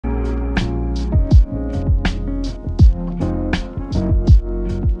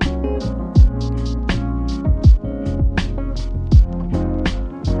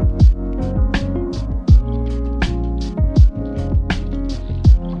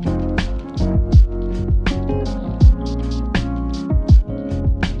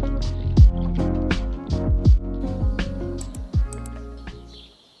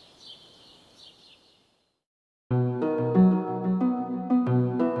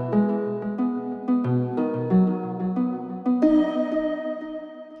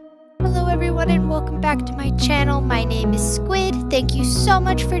back to my channel. My name is Squid. Thank you so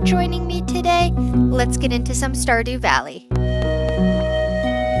much for joining me today. Let's get into some Stardew Valley.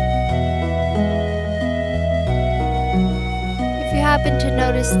 If you happen to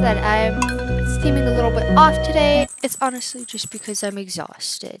notice that I'm seeming a little bit off today, it's honestly just because I'm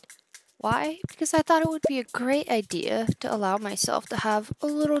exhausted. Why? Because I thought it would be a great idea to allow myself to have a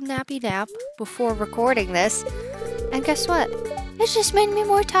little nappy nap before recording this. And guess what? It just made me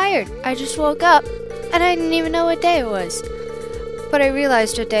more tired. I just woke up and I didn't even know what day it was. But I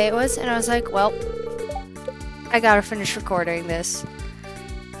realized what day it was and I was like, well, I gotta finish recording this.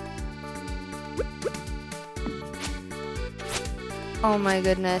 Oh my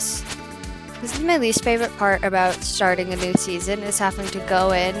goodness. This is my least favorite part about starting a new season, is having to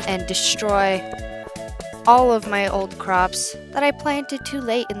go in and destroy all of my old crops that I planted too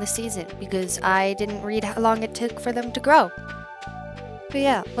late in the season because I didn't read how long it took for them to grow. But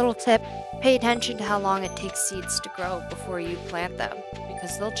yeah, little tip, pay attention to how long it takes seeds to grow before you plant them,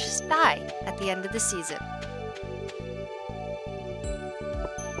 because they'll just die at the end of the season.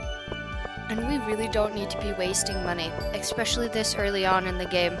 And we really don't need to be wasting money, especially this early on in the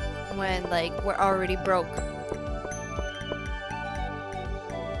game when, like, we're already broke.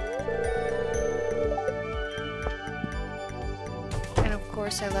 And of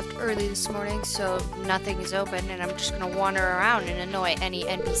course I left early this morning, so nothing is open, and I'm just gonna wander around and annoy any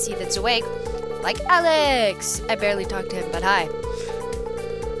NPC that's awake, like Alex! I barely talked to him, but hi.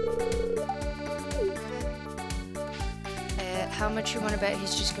 How much you want to bet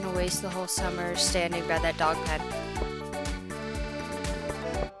he's just gonna waste the whole summer standing by that dog pen?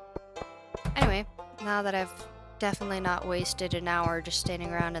 Anyway, now that I've definitely not wasted an hour just standing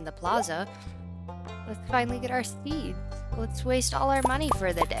around in the plaza, let's finally get our seeds. Let's waste all our money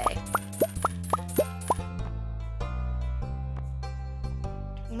for the day.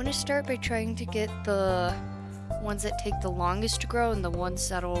 I'm gonna start by trying to get the ones that take the longest to grow and the ones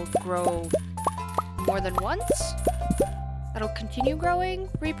that'll grow more than once. That'll continue growing,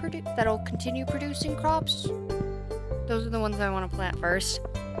 that'll continue producing crops. Those are the ones I want to plant first.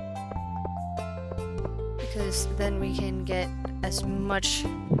 Because then we can get as much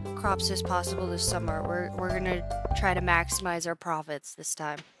crops as possible this summer. We're gonna try to maximize our profits this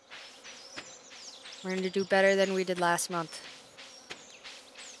time. We're gonna do better than we did last month.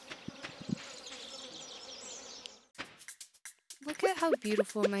 Look at how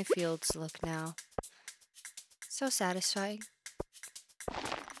beautiful my fields look now. So satisfying.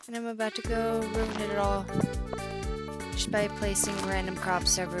 And I'm about to go ruin it all just by placing random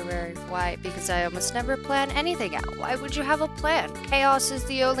crops everywhere. Why? Because I almost never plan anything out. Why would you have a plan? Chaos is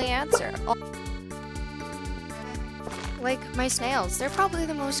the only answer. Like my snails, they're probably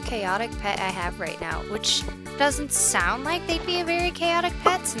the most chaotic pet I have right now, which doesn't sound like they'd be a very chaotic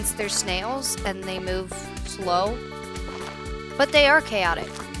pet since they're snails and they move slow. But they are chaotic.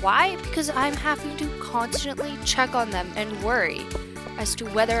 Why? Because I'm having to constantly check on them and worry as to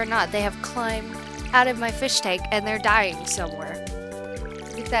whether or not they have climbed out of my fish tank and they're dying somewhere.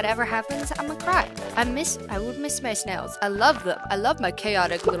 If that ever happens, I'm gonna cry. I would miss my snails. I love them. I love my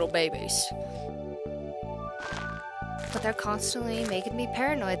chaotic little babies. But they're constantly making me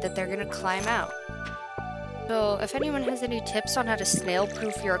paranoid that they're gonna climb out. So if anyone has any tips on how to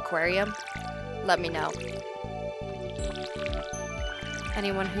snail-proof your aquarium, let me know.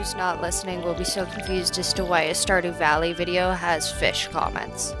 Anyone who's not listening will be so confused as to why a Stardew Valley video has fish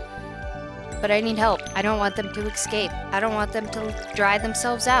comments. But I need help. I don't want them to escape. I don't want them to dry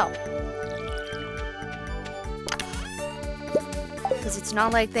themselves out. Because it's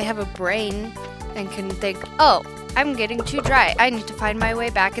not like they have a brain and can think, oh, I'm getting too dry. I need to find my way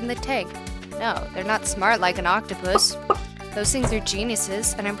back in the tank. No, they're not smart like an octopus. Those things are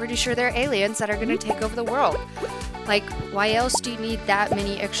geniuses, and I'm pretty sure they're aliens that are going to take over the world. Like, why else do you need that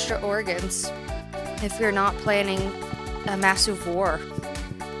many extra organs if you're not planning a massive war?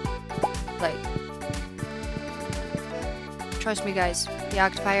 Like, trust me guys, the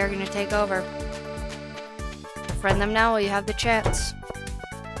octopi are gonna take over. Befriend them now while you have the chance.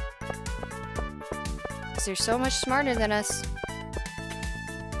 Because they're so much smarter than us.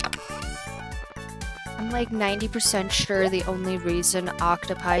 I'm like 90% sure the only reason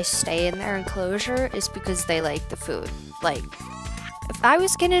octopi stay in their enclosure is because they like the food. Like, if I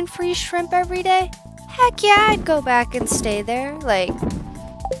was getting free shrimp every day, heck yeah, I'd go back and stay there. Like,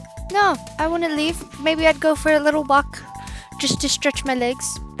 no, I want to leave. Maybe I'd go for a little walk just to stretch my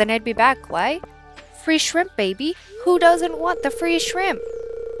legs. Then I'd be back. Why? Free shrimp, baby. Who doesn't want the free shrimp?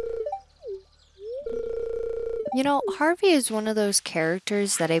 You know, Harvey is one of those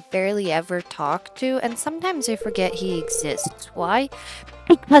characters that I barely ever talk to, and sometimes I forget he exists. Why?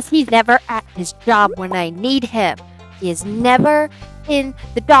 Because he's never at his job when I need him. He is never in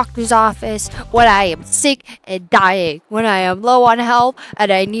the doctor's office when I am sick and dying, when I am low on health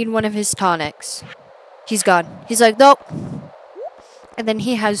and I need one of his tonics. He's gone. He's like, nope. And then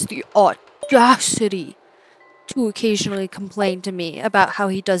he has the audacity to occasionally complain to me about how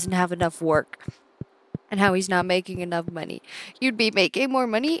he doesn't have enough work and how he's not making enough money. You'd be making more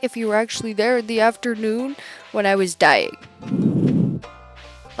money if you were actually there in the afternoon when I was dying.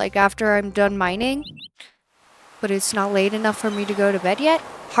 Like after I'm done mining, but it's not late enough for me to go to bed yet.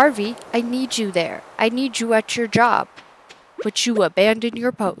 Harvey, I need you there. I need you at your job. But you abandoned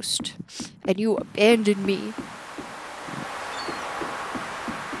your post. And you abandoned me.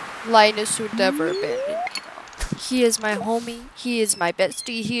 Linus would never abandon me. He is my homie. He is my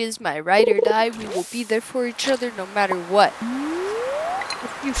bestie. He is my ride or die. We will be there for each other no matter what. A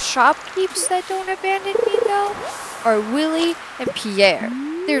few shopkeepers that don't abandon me, though, are Willie and Pierre.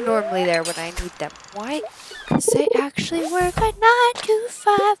 They're normally there when I need them. Why? Because they actually work a 9 to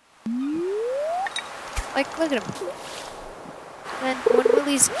 5. Like, look at him. And then when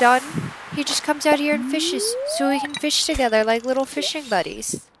Willie's done, he just comes out here and fishes. So we can fish together like little fishing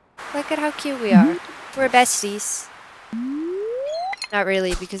buddies. Look at how cute we are. We're besties. Not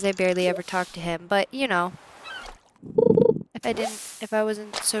really, because I barely ever talk to him. But, you know. If I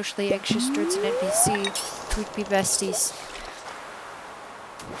wasn't socially anxious towards an NPC, we'd be besties.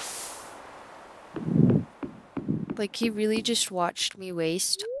 Like, he really just watched me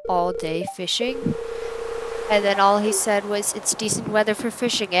waste all day fishing. And then all he said was, it's decent weather for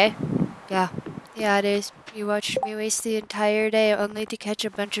fishing, eh? Yeah. Yeah, it is. You watched me waste the entire day only to catch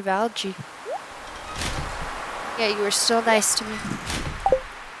a bunch of algae. Yeah, you were so nice to me.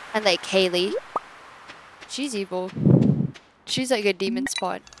 And like Haley. She's evil. She's like a demon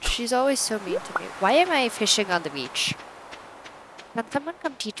spawn. She's always so mean to me. Why am I fishing on the beach? Can someone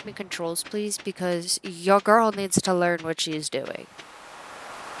come teach me controls, please? Because your girl needs to learn what she is doing.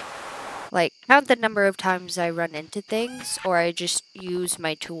 Like, count the number of times I run into things, or I just use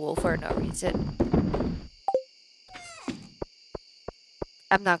my tool for no reason.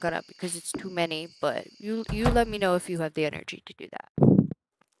 I'm not gonna because it's too many, but you let me know if you have the energy to do that.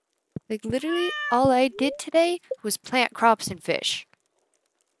 Like, literally, all I did today was plant crops and fish.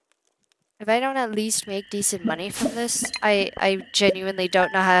 If I don't at least make decent money from this, I genuinely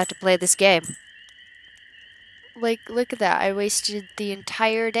don't know how to play this game. Like, look at that. I wasted the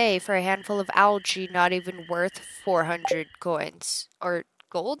entire day for a handful of algae not even worth 400 coins. Or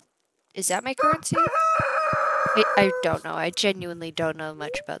gold? Is that my currency? I don't know. I genuinely don't know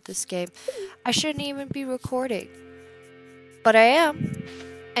much about this game. I shouldn't even be recording. But I am.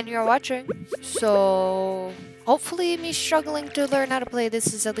 And you're watching. So hopefully me struggling to learn how to play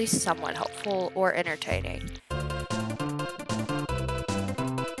this is at least somewhat helpful or entertaining.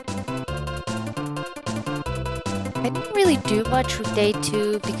 I didn't really do much with day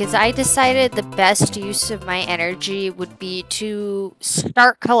 2 because I decided the best use of my energy would be to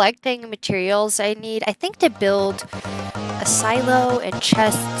start collecting materials I need. I think to build a silo and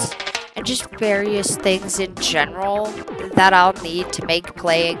chests and just various things in general that I'll need to make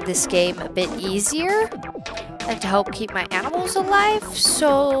playing this game a bit easier and to help keep my animals alive.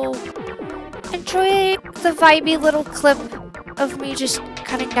 So enjoy the vibey little clip of me just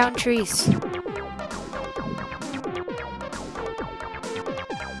cutting down trees.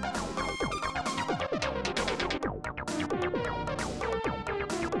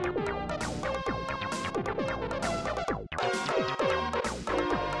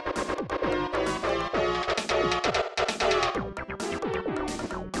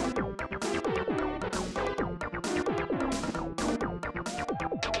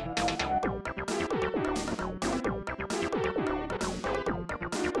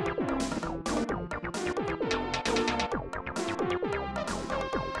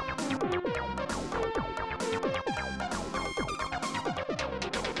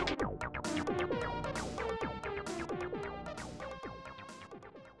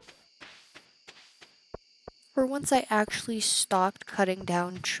 For once, I actually stopped cutting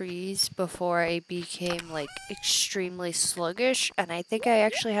down trees before I became, like, extremely sluggish, and I think I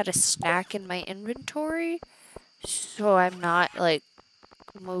actually had a snack in my inventory, so I'm not, like,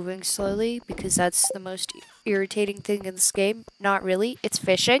 moving slowly, because that's the most irritating thing in this game. Not really, it's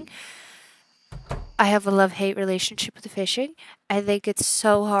fishing. I have a love-hate relationship with fishing. I think it's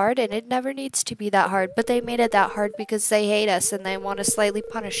so hard, and it never needs to be that hard. But they made it that hard because they hate us, and they want to slightly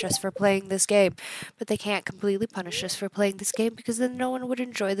punish us for playing this game. But they can't completely punish us for playing this game because then no one would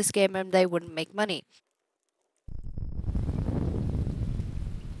enjoy this game and they wouldn't make money.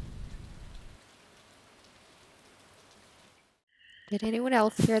 Did anyone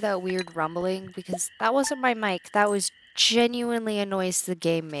else hear that weird rumbling? Because that wasn't my mic. That was genuinely a noise the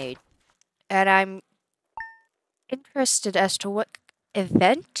game made. And I'm interested as to what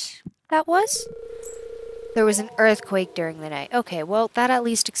event that was. There was an earthquake during the night. Okay, well, that at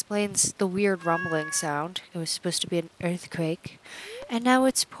least explains the weird rumbling sound. It was supposed to be an earthquake. And now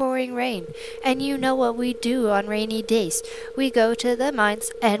it's pouring rain. And you know what we do on rainy days. We go to the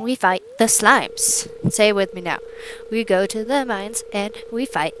mines and we fight the slimes. Say it with me now. We go to the mines and we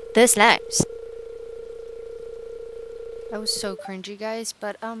fight the slimes. That was so cringy, guys,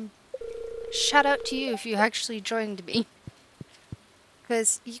 but, shout out to you if you actually joined me.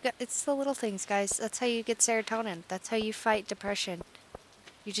 Because it's the little things, guys. That's how you get serotonin. That's how you fight depression.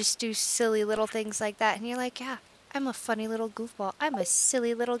 You just do silly little things like that, and you're like, yeah, I'm a funny little goofball. I'm a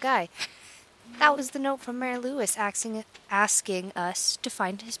silly little guy. That was the note from Mary Lewis asking us to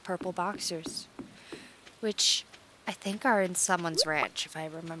find his purple boxers, which I think are in someone's ranch, if I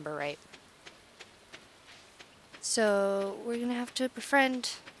remember right. So we're going to have to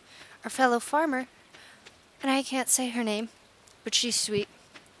befriend our fellow farmer, and I can't say her name, but she's sweet.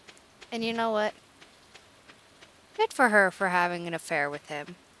 And you know what? Good for her for having an affair with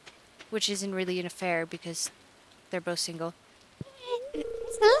him. Which isn't really an affair because they're both single.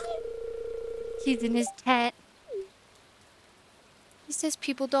 He's in his tent. He says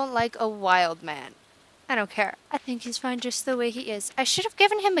people don't like a wild man. I don't care. I think he's fine just the way he is. I should have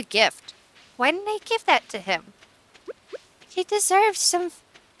given him a gift. Why didn't I give that to him? He deserves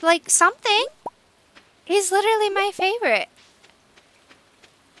something. He's literally my favorite.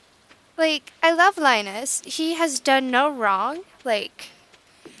 I love Linus. He has done no wrong.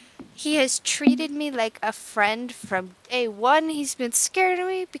 He has treated me like a friend from day one. He's been scared of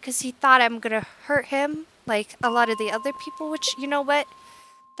me because he thought I'm gonna hurt him, like a lot of the other people, which, you know what?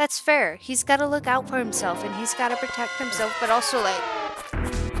 That's fair. He's gotta look out for himself and he's gotta protect himself, but also,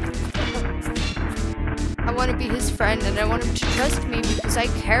 I wanna be his friend and I want him to trust me because I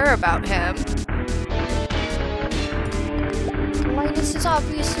care about him. Linus is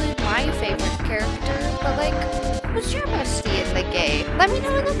obviously my favorite character, but who's your bestie in the game? Let me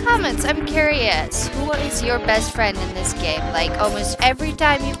know in the comments. I'm curious. Who is your best friend in this game? Almost every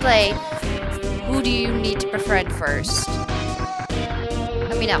time you play, who do you need to befriend first?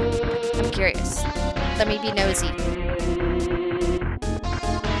 Let me know. I'm curious. Let me be nosy.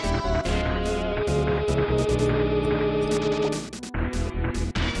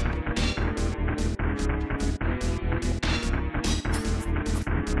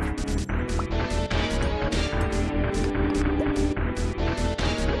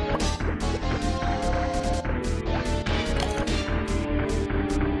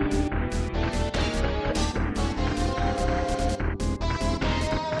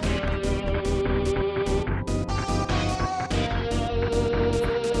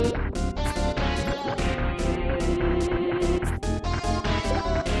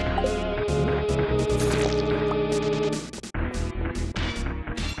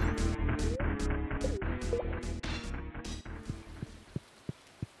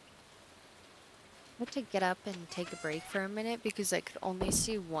 I had to get up and take a break for a minute because I could only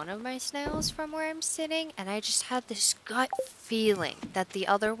see one of my snails from where I'm sitting, and I just had this gut feeling that the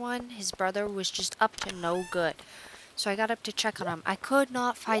other one, his brother, was just up to no good. So I got up to check on him. I could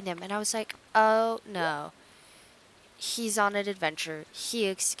not find him, and I was like, oh no. He's on an adventure. He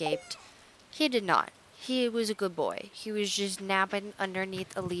escaped. He did not. He was a good boy. He was just napping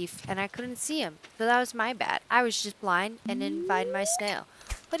underneath a leaf, and I couldn't see him. So that was my bad. I was just blind and didn't find my snail.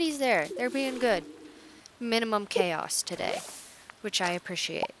 But he's there. They're being good. Minimum chaos today, which I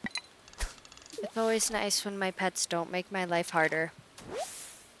appreciate. It's always nice when my pets don't make my life harder.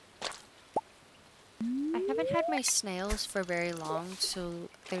 I haven't had my snails for very long, so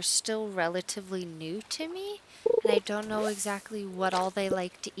they're still relatively new to me, and I don't know exactly what all they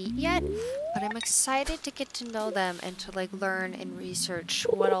like to eat yet, but I'm excited to get to know them and to learn and research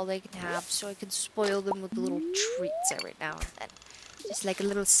what all they can have so I can spoil them with little treats every now and then. Just like a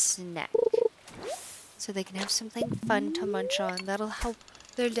little snack. So they can have something fun to munch on that'll help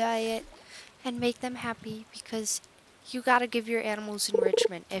their diet and make them happy, because you gotta give your animals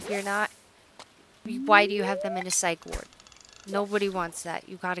enrichment. If you're not, why do you have them in a psych ward? Nobody wants that.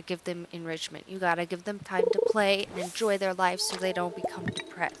 You gotta give them enrichment. You gotta give them time to play and enjoy their lives so they don't become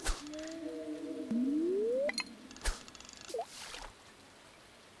depressed.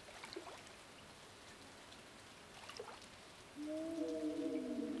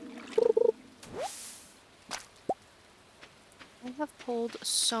 I have pulled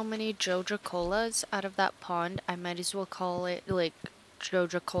so many Joja Colas out of that pond, I might as well call it,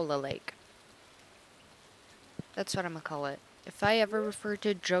 Joja Cola Lake. That's what I'm gonna call it. If I ever refer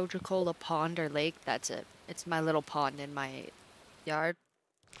to Jojicola Pond or Lake, that's it. It's my little pond in my yard,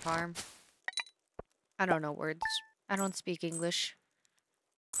 farm. I don't know words. I don't speak English.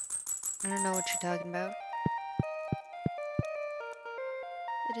 I don't know what you're talking about.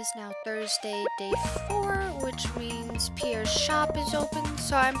 It is now Thursday, day 4, which means Pierre's shop is open,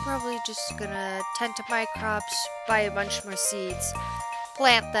 so I'm probably just gonna tend to my crops, buy a bunch more seeds,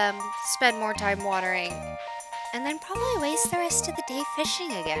 plant them, spend more time watering, and then probably waste the rest of the day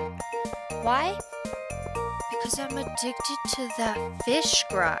fishing again. Why? Because I'm addicted to that fish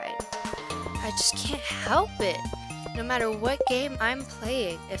grind. I just can't help it. No matter what game I'm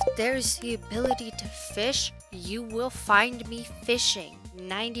playing, if there's the ability to fish, you will find me fishing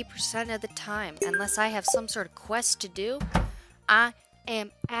 90% of the time. Unless I have some sort of quest to do, I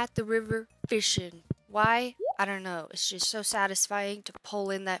am at the river fishing. Why? I don't know. It's just so satisfying to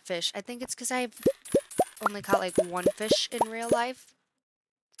pull in that fish. I think it's because I've only caught like one fish in real life,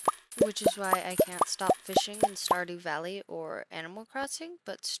 which is why I can't stop fishing in Stardew Valley or Animal Crossing,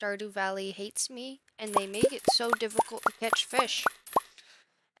 but Stardew Valley hates me, and they make it so difficult to catch fish.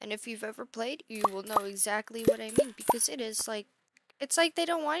 And if you've ever played, you will know exactly what I mean, because it's like they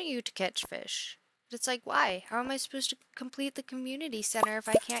don't want you to catch fish. But it's like, why? How am I supposed to complete the community center if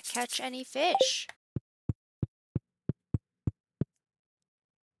I can't catch any fish?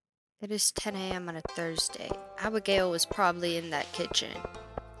 It is 10 a.m. on a Thursday. Abigail was probably in that kitchen.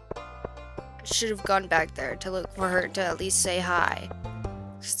 I should have gone back there to look for her to at least say hi.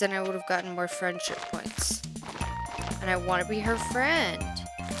 Because then I would have gotten more friendship points. And I want to be her friend.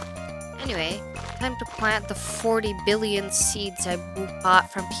 Anyway, time to plant the 40 billion seeds I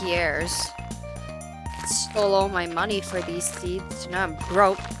bought from Pierre's. Stole all my money for these seeds, so now I'm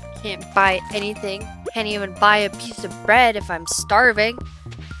broke. Can't buy anything. Can't even buy a piece of bread if I'm starving.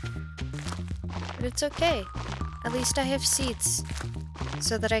 But it's okay. At least I have seeds.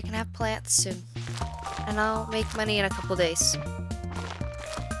 So that I can have plants soon. And I'll make money in a couple days.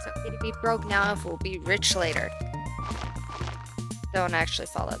 It's okay to be broke now if we'll be rich later. Don't actually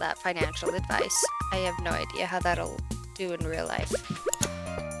follow that financial advice. I have no idea how that'll do in real life.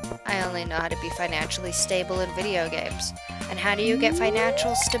 I only know how to be financially stable in video games. And how do you get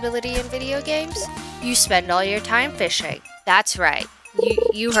financial stability in video games? You spend all your time fishing. That's right.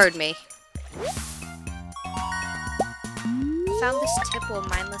 You heard me. I found this tip while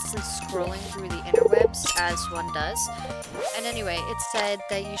mindlessly scrolling through the interwebs, as one does. And anyway, it said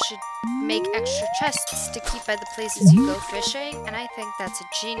that you should make extra chests to keep by the places you go fishing, and I think that's a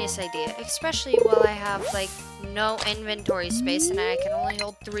genius idea, especially while I have, like, no inventory space and I can only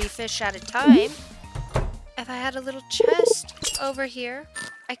hold 3 fish at a time. If I had a little chest over here,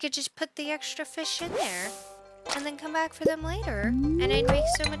 I could just put the extra fish in there and then come back for them later, and I'd make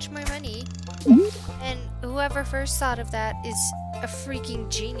so much more money. And whoever first thought of that is a freaking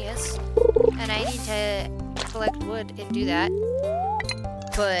genius, and I need to collect wood and do that.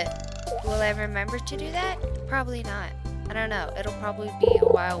 But will I remember to do that? Probably not. I don't know. It'll probably be a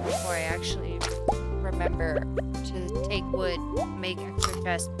while before I actually remember to take wood, make extra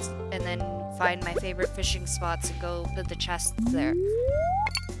chests, and then find my favorite fishing spots and go put the chests there.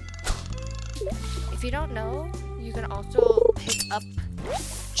 If you don't know, you can also pick up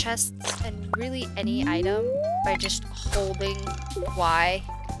chests and really any item by just holding Y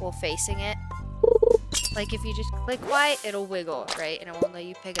while facing it. Like if you just click Y, it'll wiggle, right? And it won't let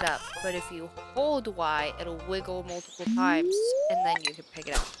you pick it up. But if you hold Y, it'll wiggle multiple times and then you can pick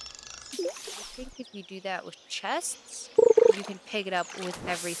it up. I think if you do that with chests, you can pick it up with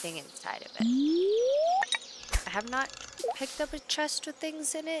everything inside of it. I have not picked up a chest with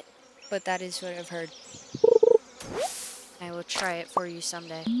things in it, but that is what I've heard. I will try it for you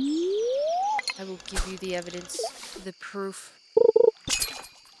someday. I will give you the evidence, the proof.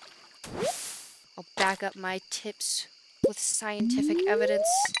 I'll back up my tips with scientific evidence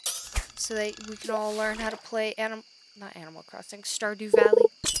so that we can all learn how to play not Animal Crossing, Stardew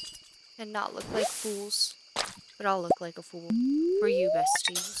Valley, and not look like fools. But I'll look like a fool for you,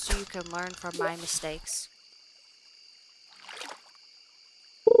 bestie, so you can learn from my mistakes.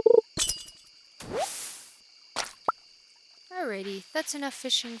 Alrighty, that's enough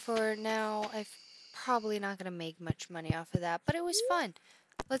fishing for now. I'm probably not going to make much money off of that, but it was fun.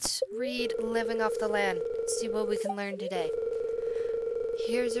 Let's read Living Off the Land, see what we can learn today.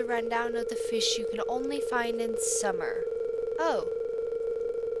 Here's a rundown of the fish you can only find in summer. Oh,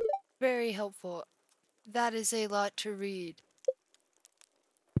 very helpful. That is a lot to read.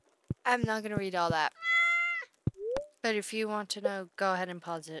 I'm not going to read all that. But if you want to know, go ahead and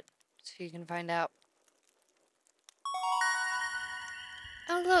pause it so you can find out.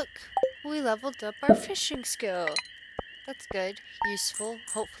 Oh look, we leveled up our fishing skill. That's good. Useful.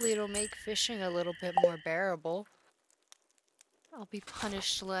 Hopefully it'll make fishing a little bit more bearable. I'll be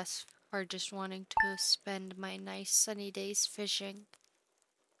punished less for just wanting to spend my nice sunny days fishing.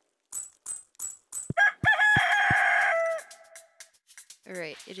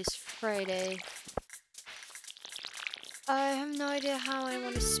 Alright, it is Friday. I have no idea how I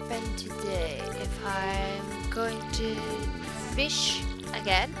want to spend today. If I'm going to fish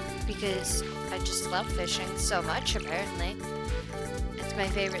again, because I just love fishing so much, apparently. It's my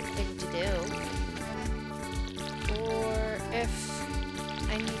favorite thing to do. Or if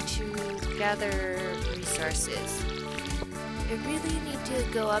I need to gather resources. I really need to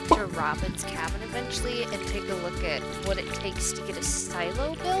go up to Robin's cabin eventually and take a look at what it takes to get a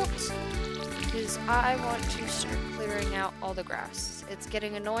silo built. Because I want to start clearing out all the grass. It's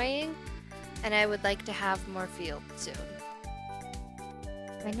getting annoying, and I would like to have more field soon.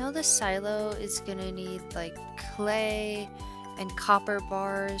 I know the silo is gonna need like clay and copper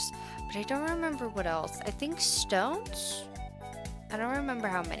bars, but I don't remember what else. I think stones? I don't remember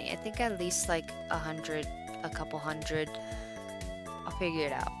how many. I think at least like 100, a couple hundred. I'll figure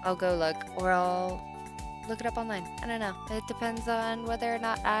it out. I'll go look, or I'll look it up online. I don't know. It depends on whether or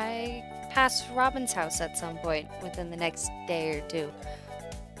not I pass Robin's house at some point within the next day or two.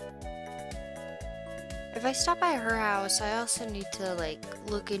 If I stop by her house, I also need to like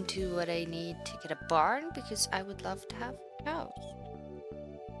look into what I need to get a barn, because I would love to have cows.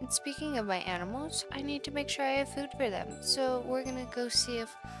 And speaking of my animals, I need to make sure I have food for them. So we're gonna go see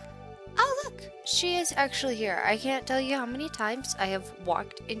if... Oh look! She is actually here. I can't tell you how many times I have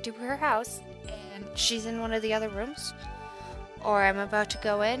walked into her house and she's in one of the other rooms. Or I'm about to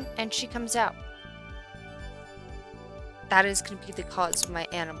go in and she comes out. That is going to be the cause of my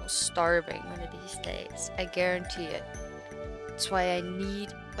animals starving one of these days. I guarantee it. That's why I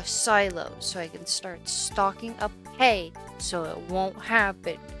need a silo so I can start stocking up hay so it won't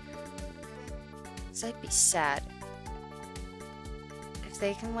happen. Because I'd be sad. If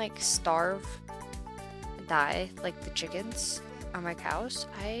they can like starve and die like the chickens or my cows,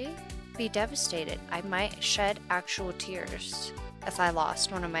 I'd be devastated. I might shed actual tears if I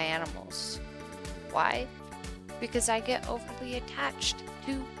lost one of my animals. Why? Because I get overly attached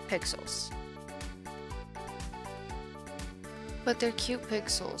to pixels. But they're cute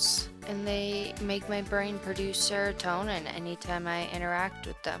pixels, and they make my brain produce serotonin anytime I interact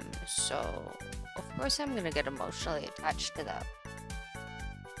with them, so of course I'm gonna get emotionally attached to them.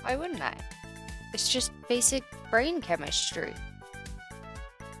 Why wouldn't I? It's just basic brain chemistry.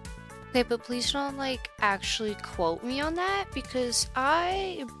 Okay, but please don't like actually quote me on that, because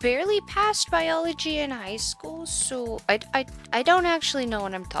I barely passed biology in high school, so I don't actually know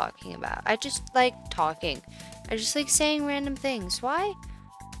what I'm talking about. I just like talking. I just like saying random things. Why?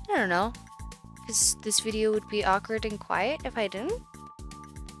 I don't know. Because this video would be awkward and quiet if I didn't.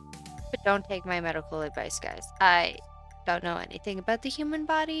 But don't take my medical advice, guys. I don't know anything about the human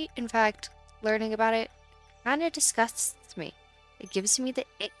body. In fact, learning about it kind of disgusts me. It gives me the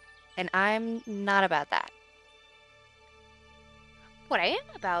ick. And I'm not about that. What I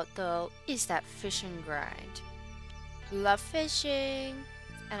am about, though, is that fishing grind. Love fishing,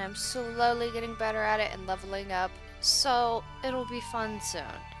 and I'm slowly getting better at it and leveling up, so it'll be fun soon,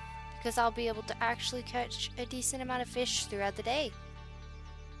 because I'll be able to actually catch a decent amount of fish throughout the day.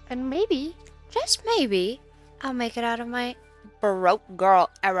 And maybe, just maybe, I'll make it out of my broke girl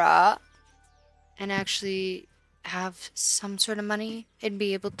era and actually have some sort of money and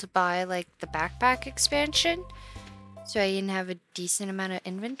be able to buy like the backpack expansion so I can have a decent amount of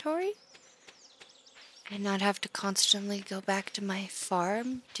inventory and not have to constantly go back to my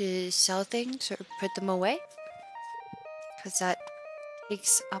farm to sell things or put them away, because that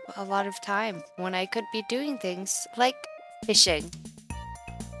takes up a lot of time when I could be doing things like fishing.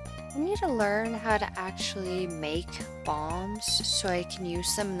 I need to learn how to actually make bombs so I can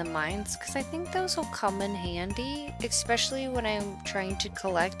use them in the mines, because I think those will come in handy, especially when I'm trying to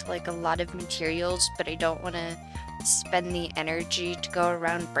collect like a lot of materials, but I don't want to spend the energy to go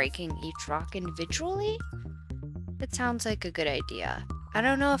around breaking each rock individually. It sounds like a good idea. I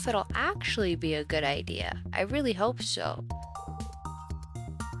don't know if it'll actually be a good idea. I really hope so.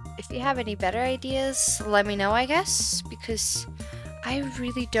 If you have any better ideas, let me know, I guess, because I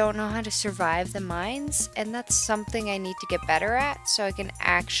really don't know how to survive the mines, and that's something I need to get better at so I can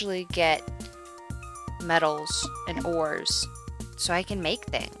actually get metals and ores so I can make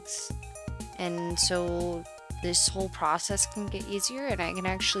things. And so this whole process can get easier and I can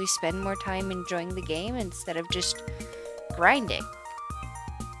actually spend more time enjoying the game instead of just grinding.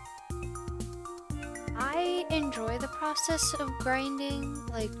 I enjoy enjoy the process of grinding,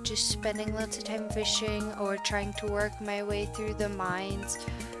 like just spending lots of time fishing or trying to work my way through the mines.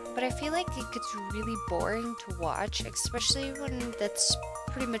 But I feel like it gets really boring to watch, especially when that's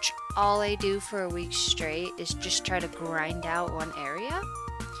pretty much all I do for a week straight is just try to grind out one area.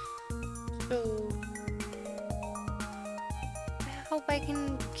 So I hope I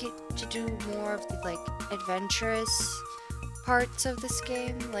can get to do more of the like adventurous parts of this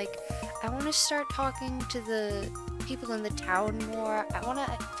game. Like I want to start talking to the people in the town more. I want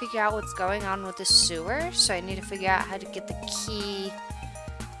to figure out what's going on with the sewer, so I need to figure out how to get the key.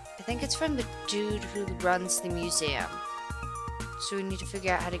 I think it's from the dude who runs the museum. So we need to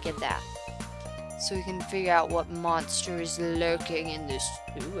figure out how to get that. So we can figure out what monster is lurking in the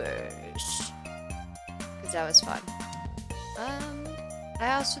sewers. Because that was fun.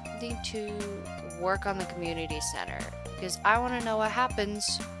 I also need to work on the community center. Because I want to know what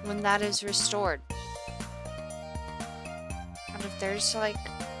happens when that is restored. And if there's like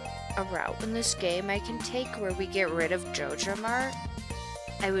a route in this game I can take where we get rid of Jojo Mart,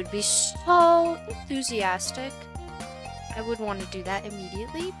 I would be so enthusiastic. I would want to do that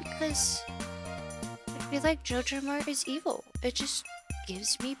immediately because I feel like Jojo Mart is evil. It just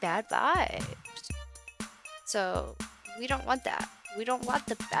gives me bad vibes. So we don't want that. We don't want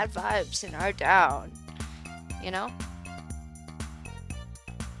the bad vibes in our town, you know?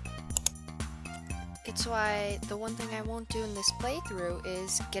 It's why the one thing I won't do in this playthrough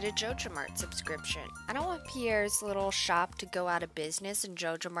is get a Jojo Mart subscription. I don't want Pierre's little shop to go out of business and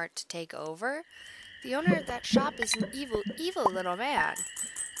Jojo Mart to take over. The owner of that shop is an evil, evil little man.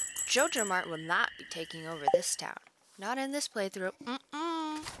 Jojo Mart will not be taking over this town. Not in this playthrough.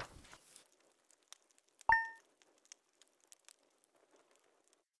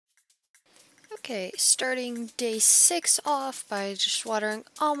 Okay, starting day 6 off by just watering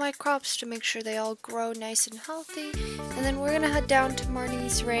all my crops to make sure they all grow nice and healthy. And then we're gonna head down to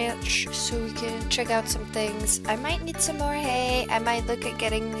Marnie's ranch so we can check out some things. I might need some more hay. I might look at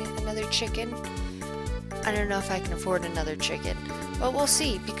getting another chicken. I don't know if I can afford another chicken, but we'll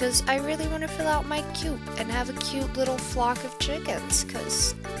see, because I really want to fill out my coop and have a cute little flock of chickens,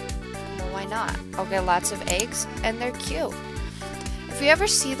 because, well, why not? I'll get lots of eggs, and they're cute. If you ever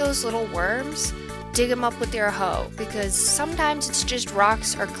see those little worms, dig them up with your hoe, because sometimes it's just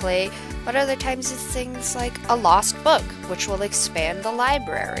rocks or clay, but other times it's things like a lost book, which will expand the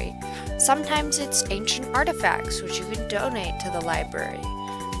library. Sometimes it's ancient artifacts, which you can donate to the library.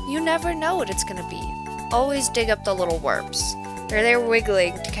 You never know what it's going to be. Always dig up the little worms. They're there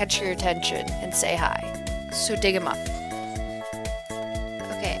wiggling to catch your attention and say hi. So dig them up.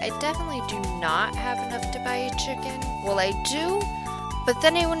 Okay, I definitely do not have enough to buy a chicken. Well, I do, but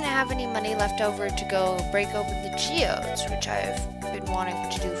then I wouldn't have any money left over to go break open the geodes, which I've been wanting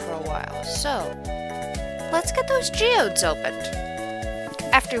to do for a while. So, let's get those geodes opened.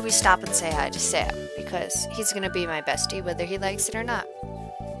 After we stop and say hi to Sam, because he's gonna be my bestie whether he likes it or not.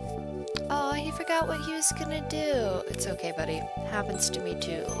 Oh, he forgot what he was gonna do. It's okay, buddy. Happens to me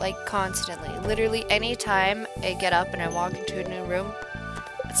too. Like, constantly. Literally, any time I get up and I walk into a new room,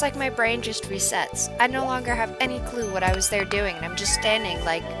 it's like my brain just resets. I no longer have any clue what I was there doing, and I'm just standing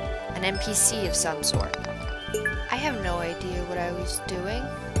like an NPC of some sort. I have no idea what I was doing.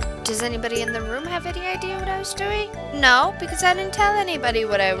 Does anybody in the room have any idea what I was doing? No, because I didn't tell anybody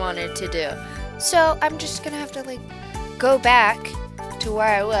what I wanted to do. So, I'm just gonna have to, like, go back to where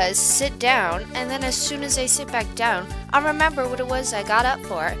I was, sit down, and then as soon as I sit back down, I'll remember what it was I got up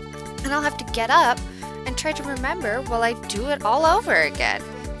for, and I'll have to get up and try to remember while I do it all over again.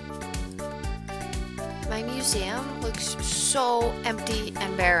 My museum looks so empty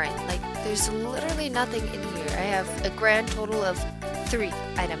and barren. Like, there's literally nothing in here. I have a grand total of 3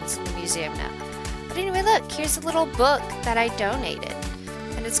 items in the museum now. But anyway, look, here's a little book that I donated.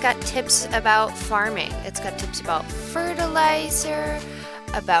 And it's got tips about farming. It's got tips about fertilizer,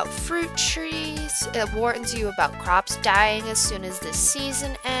 about fruit trees. It warns you about crops dying as soon as the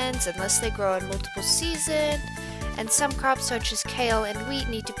season ends, unless they grow in multiple seasons. And some crops, such as kale and wheat,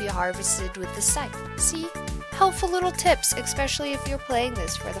 need to be harvested with the scythe. See? Helpful little tips, especially if you're playing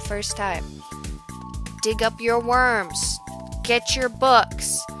this for the first time. Dig up your worms. Get your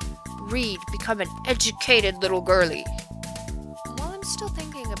books. Read. Become an educated little girly. While I'm still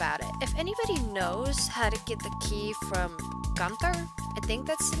thinking about it, if anybody knows how to get the key from Gunther, I think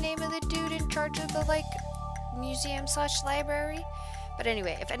that's the name of the dude in charge of the, like, museum/library. But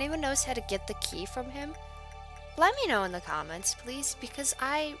anyway, if anyone knows how to get the key from him, let me know in the comments, please, because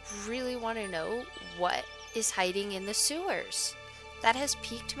I really want to know what is hiding in the sewers. That has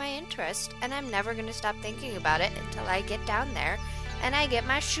piqued my interest, and I'm never going to stop thinking about it until I get down there and I get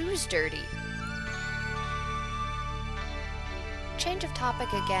my shoes dirty. change of topic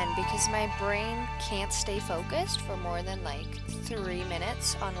again because my brain can't stay focused for more than like 3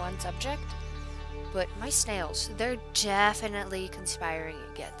 minutes on one subject. But my snails, they're definitely conspiring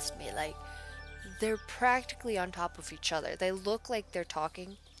against me. Like, they're practically on top of each other. They look like they're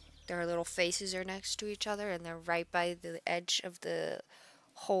talking. Their little faces are next to each other, and they're right by the edge of the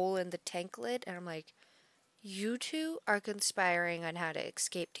hole in the tank lid. And I'm like, you two are conspiring on how to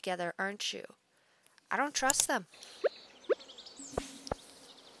escape together, aren't you? I don't trust them.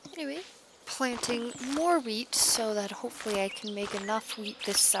 Anyway, planting more wheat so that hopefully I can make enough wheat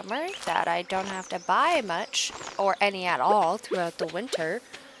this summer that I don't have to buy much or any at all throughout the winter,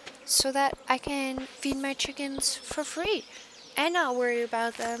 so that I can feed my chickens for free and not worry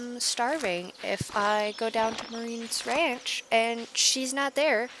about them starving if I go down to Marine's ranch and she's not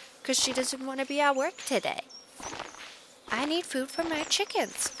there because she doesn't want to be at work today. I need food for my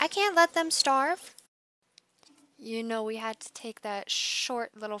chickens. I can't let them starve. You know, we had to take that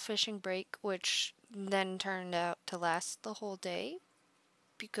short little fishing break, which then turned out to last the whole day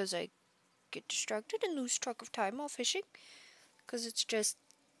because I get distracted and lose track of time while fishing because it's just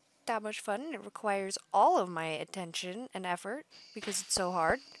that much fun and it requires all of my attention and effort because it's so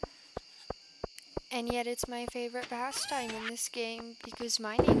hard. And yet it's my favorite pastime in this game because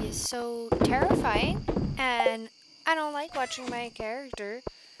mining is so terrifying and I don't like watching my character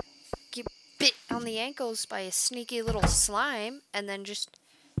get bit on the ankles by a sneaky little slime and then just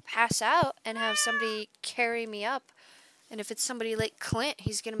pass out and have somebody carry me up. And if it's somebody like Clint,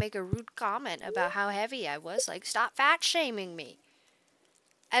 he's gonna make a rude comment about how heavy I was, like, stop fat shaming me.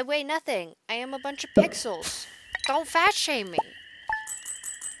 I weigh nothing. I am a bunch of pixels. Don't fat shame me.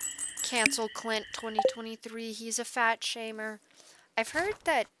 Cancel Clint 2023. He's a fat shamer. I've heard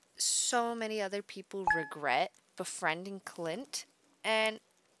that so many other people regret befriending Clint, and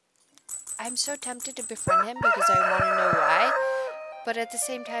I'm so tempted to befriend him because I want to know why. But at the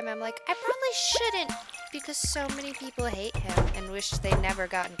same time, I'm like, I probably shouldn't because so many people hate him and wish they never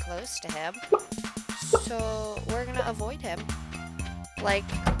gotten close to him. So we're gonna avoid him. Like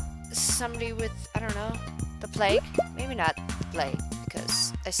somebody with, I don't know, the plague? Maybe not the plague,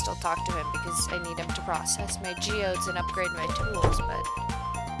 because I still talk to him because I need him to process my geodes and upgrade my tools,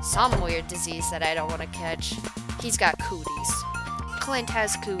 but some weird disease that I don't want to catch. He's got cooties. Clint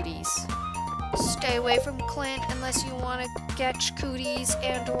has cooties. Stay away from Clint unless you want to catch cooties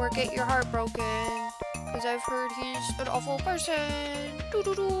and or get your heart broken, because I've heard he's an awful person.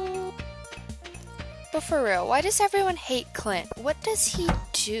 Doo-doo-doo. But for real, why does everyone hate Clint? What does he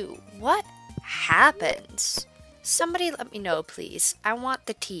do? What happens? Somebody let me know, please. I want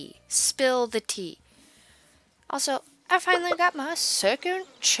the tea. Spill the tea. Also, I finally got my second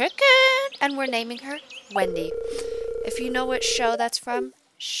chicken, and we're naming her Wendy. If you know what show that's from,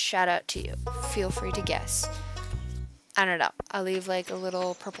 shout out to you. Feel free to guess. I don't know. I'll leave like a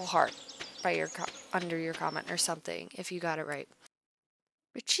little purple heart by your under your comment or something if you got it right.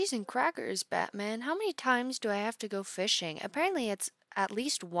 But cheese and crackers, Batman. How many times do I have to go fishing? Apparently it's at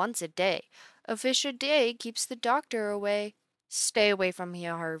least once a day. A fish a day keeps the doctor away. Stay away from me,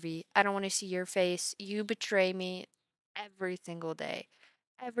 Harvey. I don't want to see your face. You betray me every single day.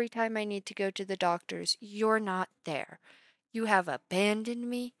 Every time I need to go to the doctor's, you're not there. You have abandoned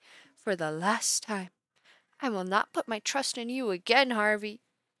me for the last time. I will not put my trust in you again, Harvey.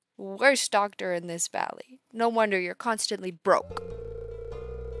 Worst doctor in this valley. No wonder you're constantly broke.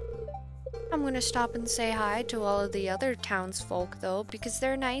 I'm gonna stop and say hi to all of the other townsfolk, though, because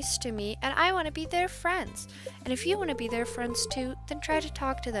they're nice to me and I want to be their friends. And if you want to be their friends too, then try to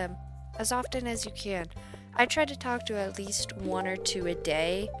talk to them as often as you can. I try to talk to at least 1 or 2 a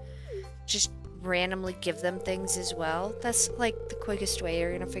day. Just randomly give them things as well. That's like the quickest way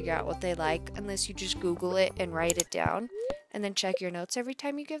you're gonna figure out what they like, unless you just Google it and write it down and then check your notes every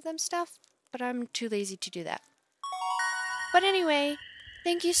time you give them stuff. But I'm too lazy to do that. But anyway,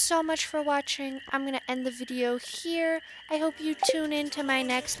 thank you so much for watching. I'm gonna end the video here. I hope you tune in to my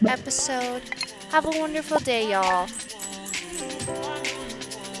next episode. Have a wonderful day, y'all.